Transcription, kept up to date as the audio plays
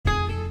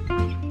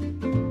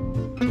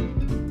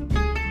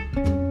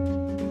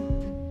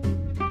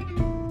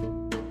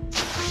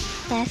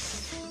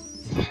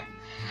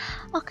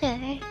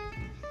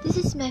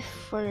is my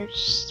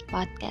first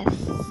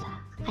podcast.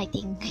 I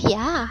think,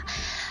 yeah.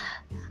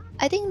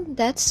 I think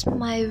that's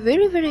my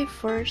very, very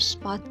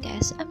first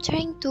podcast. I'm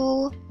trying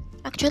to.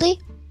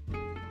 Actually,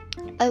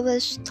 I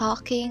was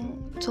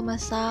talking to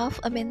myself.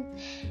 I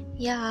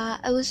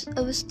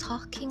was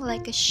talking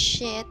like a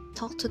shit.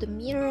 Talk to the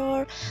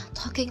mirror,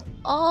 talking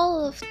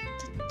all of the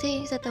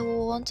things that I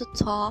want to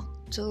talk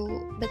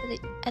to. But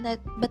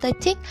I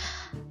think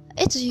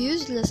it's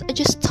useless. I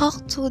just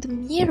talk to the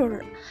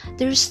mirror.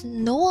 There's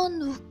no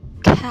one who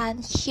can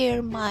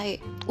hear my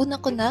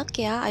unak-unak.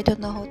 Yeah, I don't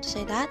know how to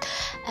say that.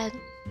 And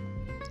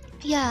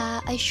yeah,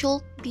 I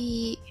should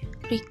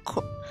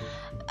record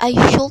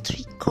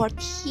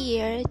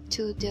here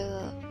to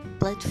the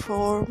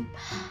platform.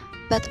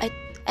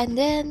 And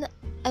then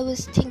I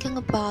was thinking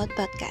about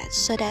podcast,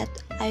 so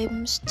that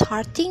I'm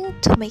starting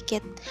to make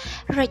it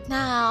right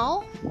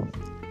now.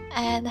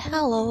 And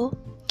hello,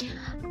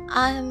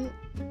 I'm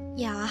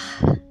yeah.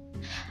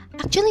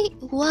 Actually,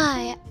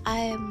 why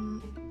I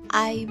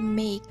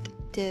make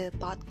the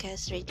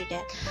podcast rather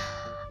than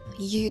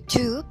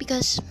YouTube,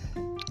 because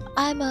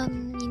I'm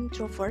an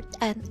introvert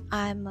and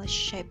I'm a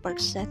shy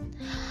person.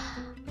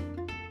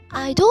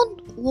 I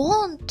don't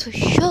want to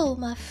show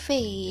my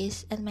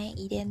face and my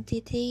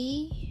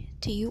identity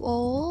to you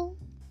all,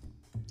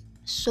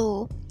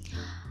 so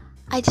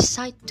I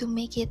decide to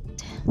make it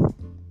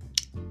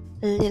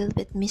a little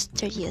bit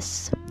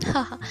mysterious.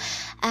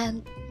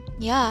 And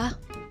yeah,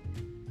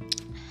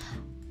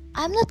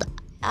 I'm not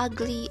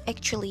ugly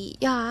actually.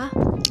 Yeah,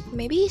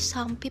 maybe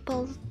some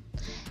people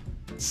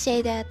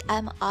say that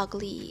I'm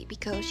ugly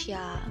because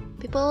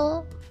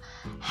people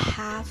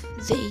have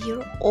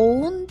their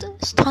own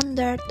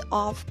standard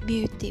of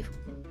beauty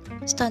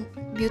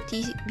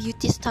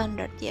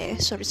standard. Yeah,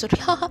 sorry.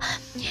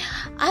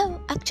 I'm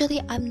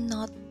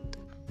not.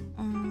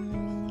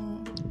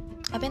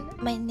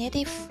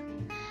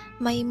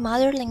 My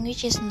mother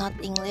language is not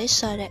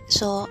English,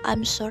 so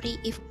I'm sorry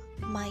if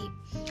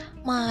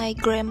my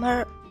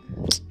grammar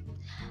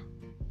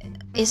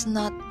is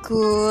not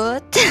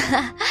good.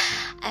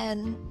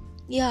 And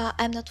yeah,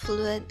 I'm not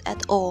fluent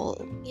at all.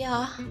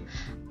 Yeah,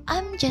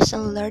 I'm just a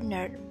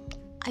learner.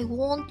 I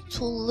want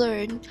to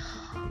learn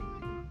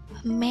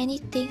many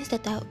things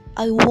that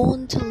I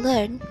want to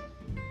learn,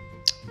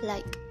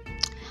 like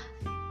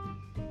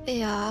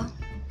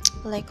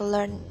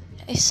learn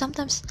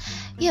sometimes.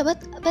 Yeah,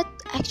 but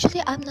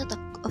actually I'm not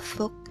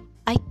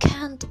I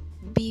can't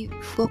be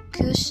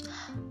focused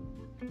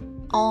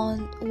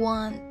on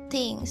one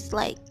things,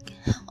 like,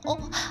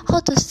 oh, how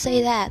to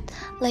say that,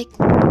 like,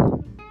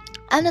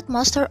 I'm a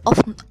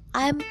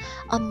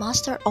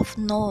master of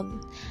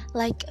none,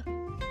 like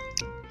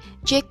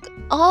Jack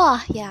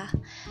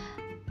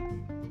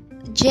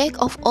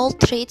of all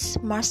trades,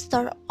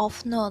 master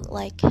of none.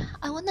 Like,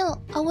 I wanna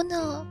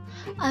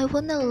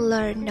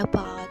learn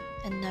about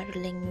another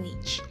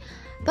language,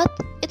 but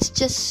it's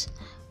just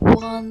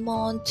 1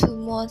 month, 2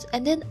 months,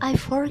 and then I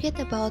forget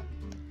about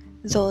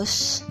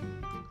those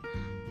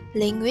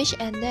language,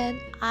 and then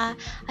I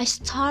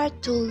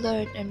start to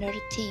learn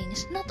another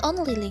things, not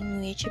only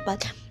language,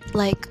 but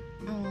like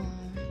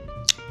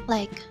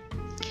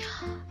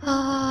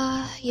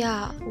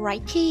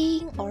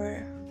writing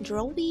or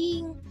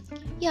drawing.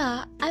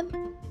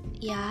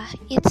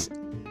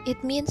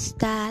 It means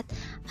that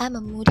I'm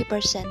a moody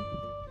person.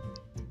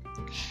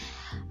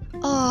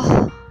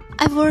 Oh,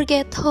 I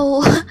forget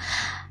how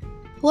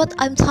what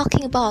I'm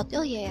talking about.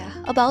 Oh yeah,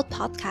 about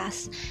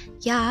podcasts.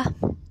 Yeah.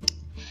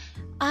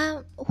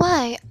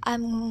 Why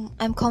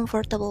I'm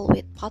comfortable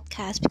with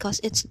podcasts, because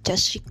it's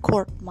just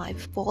record my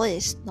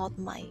voice, not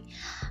my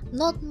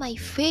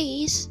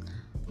face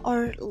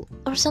or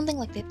something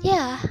like that.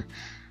 Yeah,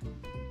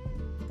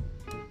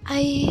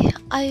 I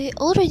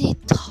already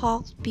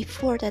talked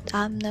before that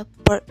I'm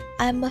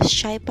a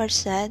shy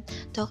person.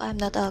 I'm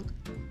not a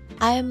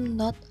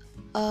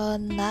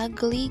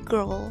ugly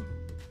girl.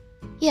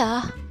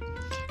 Yeah.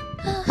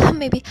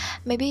 maybe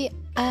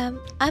I'm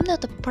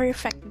not a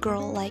perfect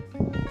girl, like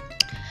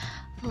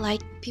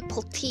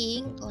people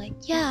think.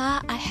 Like,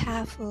 yeah, I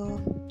have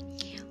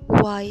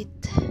wide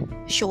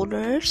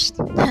shoulders.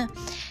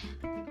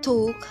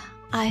 Too.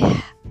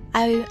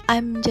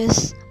 I'm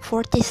just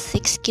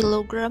 46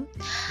 kilogram,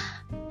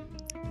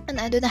 and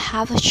I don't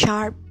have a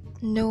sharp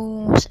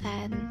nose,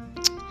 and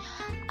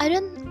I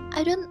don't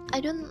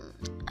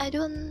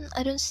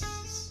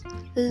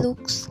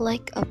looks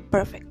like a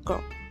perfect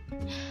girl.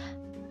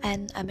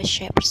 And I'm a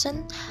shy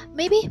person.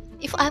 Maybe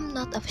if I'm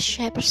not a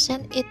shy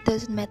person, it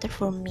doesn't matter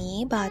for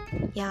me. But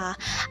yeah,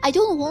 I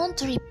don't want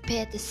to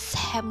repeat the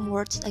same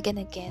words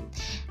again.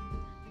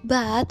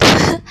 But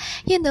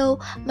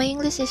my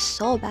English is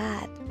so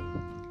bad.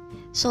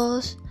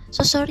 So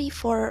sorry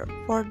for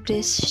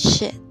this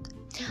shit.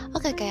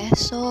 Okay.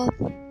 So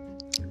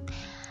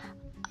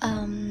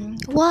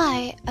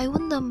why I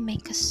wanna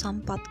make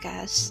some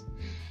podcasts?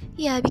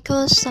 Yeah,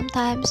 because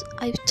sometimes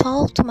I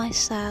talk to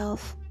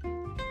myself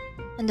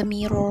in the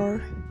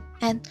mirror,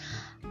 and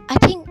I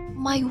think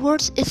my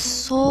words is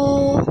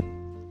so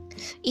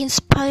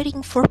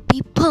inspiring for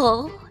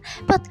people,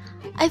 but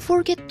I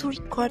forget to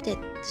record it.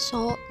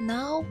 So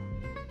now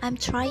I'm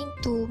trying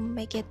to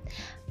make it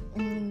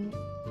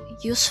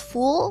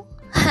useful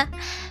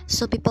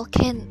so people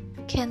can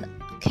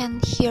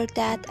hear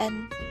that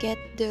and get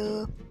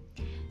the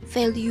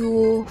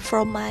value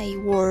from my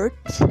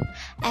words,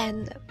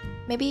 and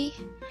maybe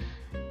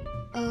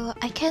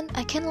I can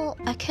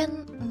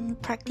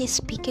practice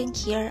speaking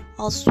here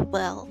as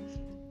well.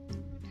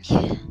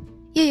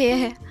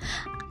 Yeah.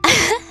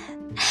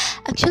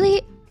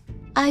 Actually,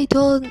 I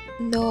don't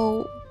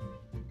know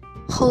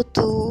how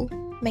to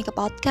make a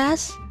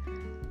podcast,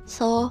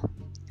 so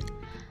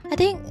I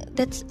think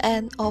that's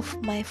end of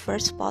my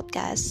first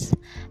podcast,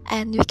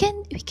 and we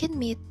can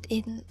meet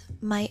in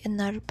my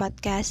another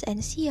podcast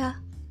and see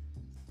ya.